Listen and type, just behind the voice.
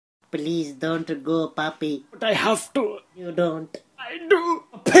Please don't go, puppy. But I have to. You don't. I do.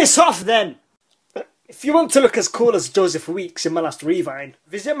 Piss off then! If you want to look as cool as Joseph Weeks in my last Revine,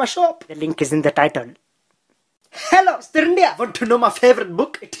 visit my shop. The link is in the title. Hello, Mr. India! Want to know my favourite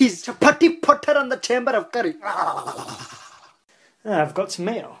book? It is Chapati Potter and the Chamber of Curry. I've got some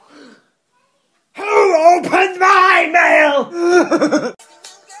mail. Who opened my mail?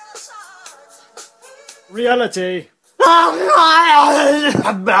 Reality.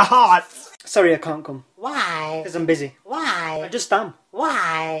 Sorry, I can't come. Why? Because I'm busy. Why? I just am.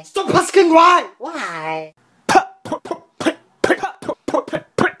 Why? Stop asking why! Why?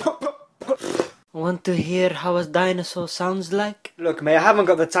 Want to hear how a dinosaur sounds like? Look, mate, I haven't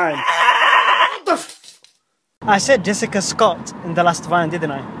got the time. I said Jessica Scott in the last Vine,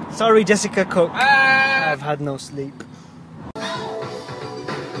 didn't I? Sorry, Jessica Cook. I've had no sleep.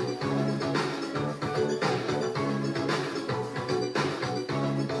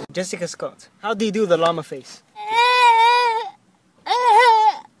 Jessica Scott, how do you do the llama face?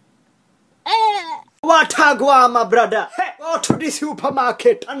 Watagwa, my brother. Hey, go to the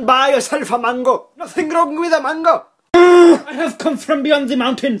supermarket and buy yourself a mango. Nothing wrong with a mango. I have come from beyond the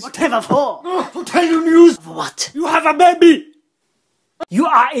mountains. Whatever for? To tell you news. What? You have a baby. You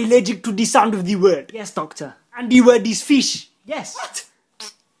are allergic to the sound of the word. Yes, doctor. And the word is fish. Yes. What?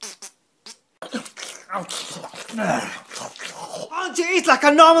 Can't you eat like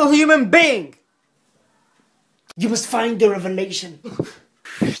a normal human being? You must find the revelation.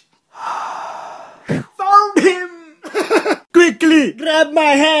 Found him! Quickly, grab my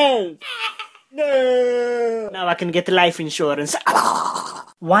hand. No. Now I can get life insurance.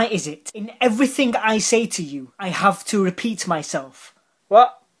 Why is it in everything I say to you, I have to repeat myself?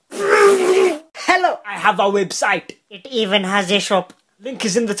 What? Hello, I have a website. It even has a shop. Link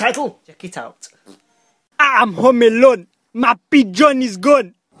is in the title. Check it out. I'm home alone. My pigeon is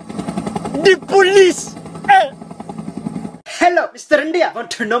gone. The police! Hello, Mr. India.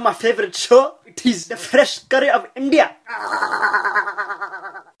 Want to know my favorite show? It is the fresh curry of India.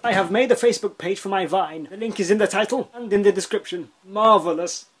 I have made a Facebook page for my Vine. The link is in the title and in the description.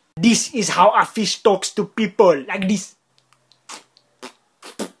 Marvelous. This is how a fish talks to people. Like this.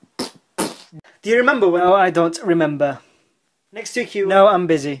 Do you remember when? No, I don't remember. Next to you. No, I'm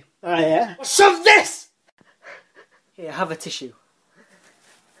busy. Oh, yeah? Shove this! Here, have a tissue.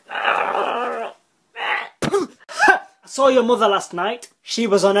 I saw your mother last night. She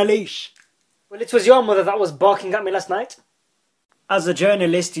was on a leash. Well, it was your mother that was barking at me last night. As a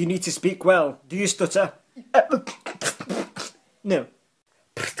journalist, you need to speak well. Do you stutter? No.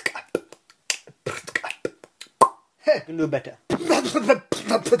 You can do better.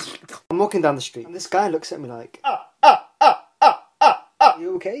 I'm walking down the street and this guy looks at me like,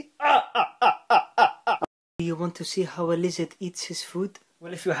 you okay? Do you want to see how a lizard eats his food?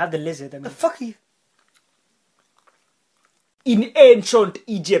 Well, if you had the lizard, I mean... The fuck are you? In ancient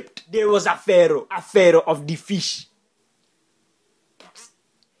Egypt, there was a pharaoh of the fish.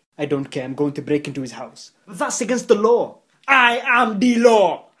 I don't care, I'm going to break into his house. But that's against the law. I am the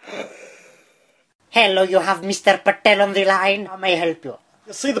law. Hello, you have Mr. Patel on the line. How may I help you?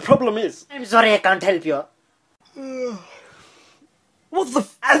 You see, the problem is... I'm sorry, I can't help you. What the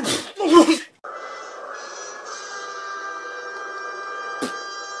f...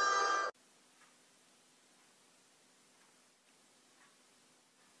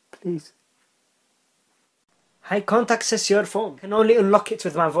 Please. High contact says your phone. Can only unlock it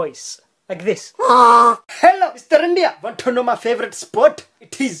with my voice. Like this. Hello, Mr. India. Want to know my favorite sport?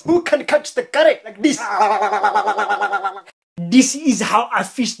 It is who can catch the curry. Like this. This is how a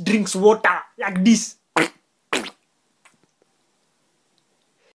fish drinks water. Like this.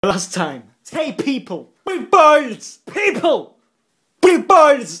 Last time. Hey people. Peoples. People.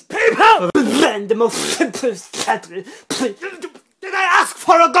 Peoples. People. Did I ask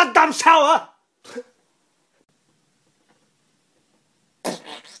for a goddamn shower?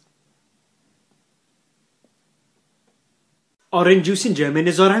 Orange juice in German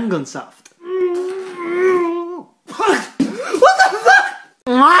is Orangensaft. What the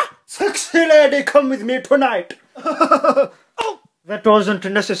fuck? Sexy lady, come with me tonight. Oh, that wasn't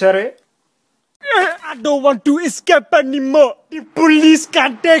necessary. I don't want to escape anymore. The police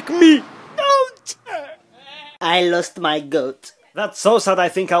can't take me. Don't. I lost my goat. That's so sad I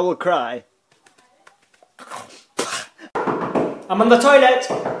think I will cry. I'm on the toilet.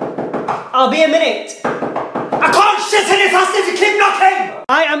 I'll be a minute. I can't shit any faster if you keep knocking!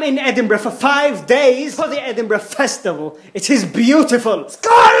 I am in Edinburgh for 5 days for the Edinburgh Festival. It is beautiful.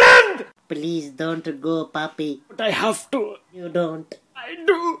 Scotland! Please don't go, puppy. But I have to. You don't. I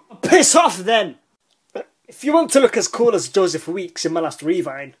do. Piss off then. If you want to look as cool as Joseph Weeks in my last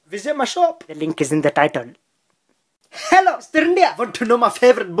Revine, visit my shop. The link is in the title. Hello, Mr. India. Want to know my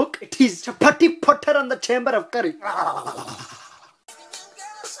favourite book? It is Chapati Potter and the Chamber of Curry.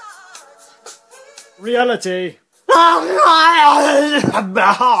 Reality.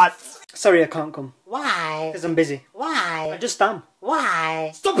 Sorry, I can't come. Why? Because I'm busy. Why? I just am.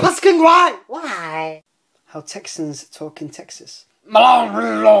 Why? Stop asking why! Why? How Texans talk in Texas.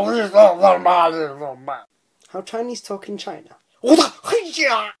 How Chinese talk in China.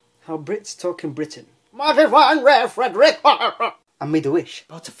 How Brits talk in Britain. I made a wish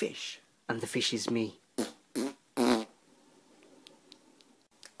about a fish, and the fish is me.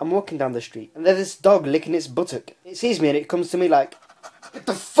 I'm walking down the street, and there's this dog licking its buttock. It sees me and it comes to me like, get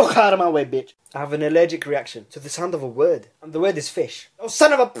the fuck out of my way, bitch. I have an allergic reaction to the sound of a word, and the word is fish. Oh,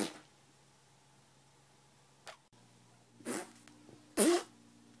 son of a...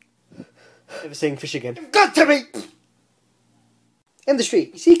 Never saying fish again. You've got to be... In the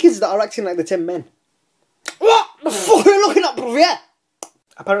street, you see kids that are acting like the 10 men. What the fuck are you looking at, bro? Yeah.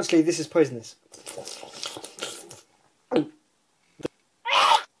 Apparently, this is poisonous.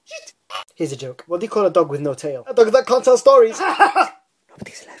 Here's a joke. What do you call a dog with no tail? A dog that can't tell stories.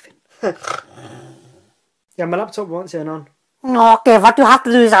 Nobody's laughing. Yeah, my laptop won't turn on. Okay, what you have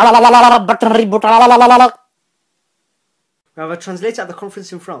to do is button reboot. We have a translator at the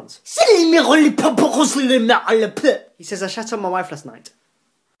conference in France. He says, I shat on my wife last night.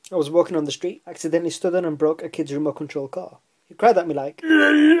 I was walking on the street, accidentally stood on and broke a kid's remote control car. He cried at me like,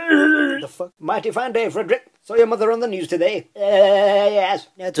 the fuck? Mighty fine day, Frederick. Saw your mother on the news today. Yes.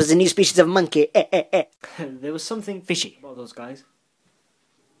 It was a new species of monkey. There was something fishy about those guys.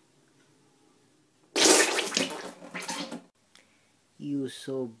 You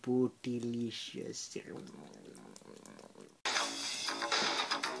so bootylicious.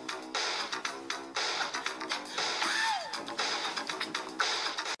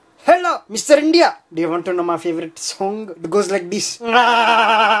 Hello, Mr. India. Do you want to know my favourite song? It goes like this.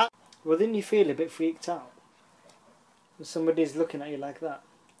 Well, didn't you feel a bit freaked out? When somebody's looking at you like that.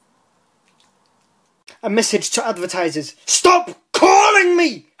 A message to advertisers. Stop calling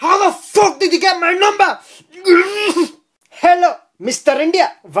me! How the fuck did you get my number? Hello, Mr.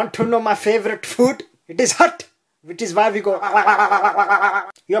 India. Want to know my favourite food? It is hot. Which is why we go.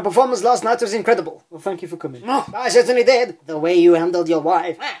 Your performance last night was incredible. Well, thank you for coming. No, I certainly did. The way you handled your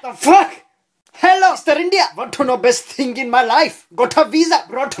wife. The fuck? Hello, Mr. India. Want to know best thing in my life? Got a visa.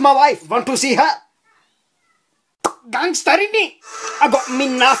 Brought my wife. Want to see her? Gangster India. I got me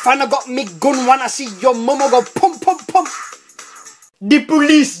knife and I got me gun. Wanna see your mama go pump pump pump. The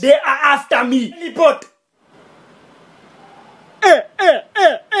police, they are after me. Report.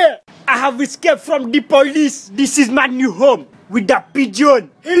 I have escaped from the police. This is my new home with the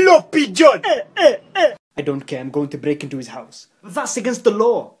pigeon. Hello, pigeon. I don't care. I'm going to break into his house. But that's against the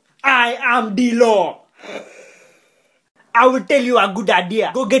law. I am the law. I will tell you a good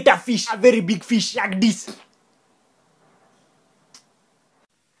idea. Go get a fish, a very big fish like this.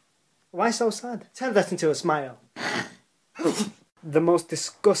 Why so sad? Turn that into a smile. The most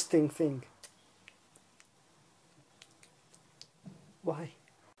disgusting thing. Why?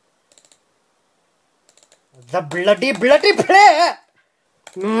 The bloody play!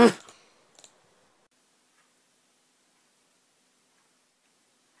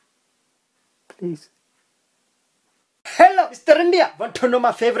 Please. Hello, Mr. India. Want to know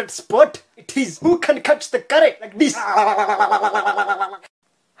my favourite sport? It is who can catch the curry like this. I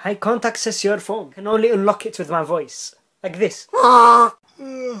can't access your phone. Can only unlock it with my voice. Like this. What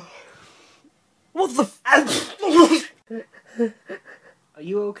the Are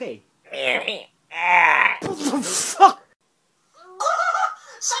you okay? What the fuck?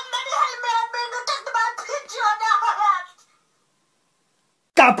 Somebody help me, I'm being attacked by a pigeon!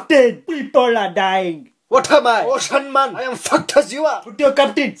 Captain, people are dying. What am I? Ocean man. I am fucked as you are. Put your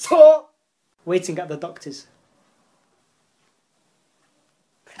captain. So? Waiting at the doctor's.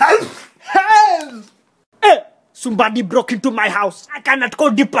 Help! Help! Somebody broke into my house. I cannot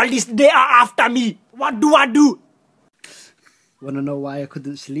call the police. They are after me. What do I do? Wanna know why I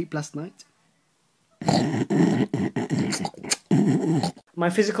couldn't sleep last night? My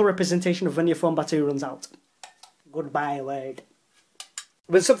physical representation of when your phone battery runs out. Goodbye, world.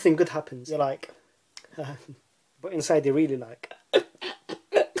 When something good happens, you're like... but inside you're really like...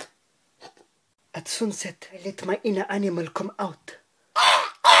 At sunset, I let my inner animal come out.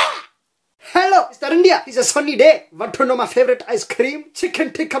 Hello, Mr. India. It's a sunny day. Want to know my favourite ice cream?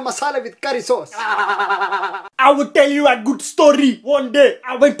 Chicken tikka masala with curry sauce. I will tell you a good story. One day,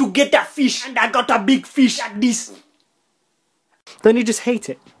 I went to get a fish and I got a big fish like this. Don't you just hate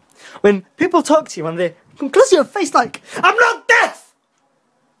it? When people talk to you and they Come close to your face like, I'm not deaf!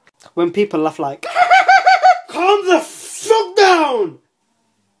 When people laugh like, calm the fuck down!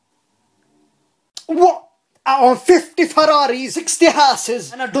 What? I own 50 Ferraris, 60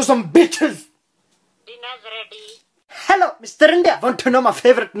 horses, and a dozen bitches. Dinner's ready. Hello, Mr. India. Want to know my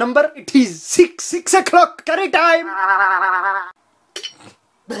favorite number? It is 6 o'clock. Curry time.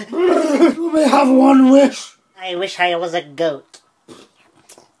 You may have one wish. I wish I was a goat.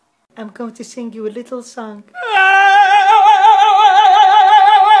 I'm going to sing you a little song.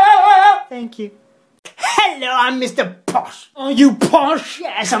 Thank you. Hello, I'm Mr. Posh. Are you posh?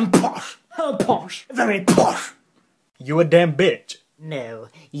 Yes, I'm posh. How posh? Very posh. You a damn bitch. No,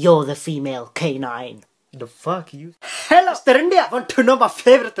 you're the female canine. The fuck you? Hello, Mr. India. Want to know my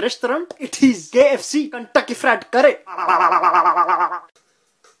favorite restaurant? It is KFC, Kentucky Fried Curry.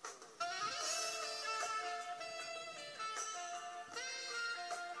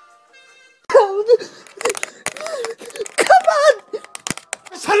 Come on!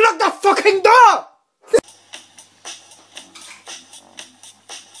 Just unlock the fucking door!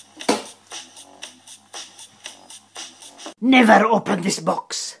 Never open this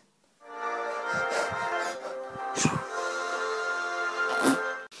box.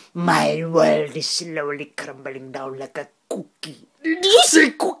 My world is slowly crumbling down like a cookie. Did you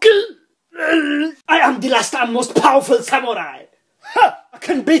say cookie? I am the last and most powerful samurai. Ha! I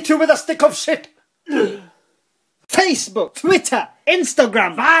can beat you with a stick of shit. Facebook, Twitter,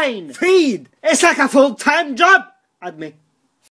 Instagram, Vine, Feed. It's like a full-time job. Add me.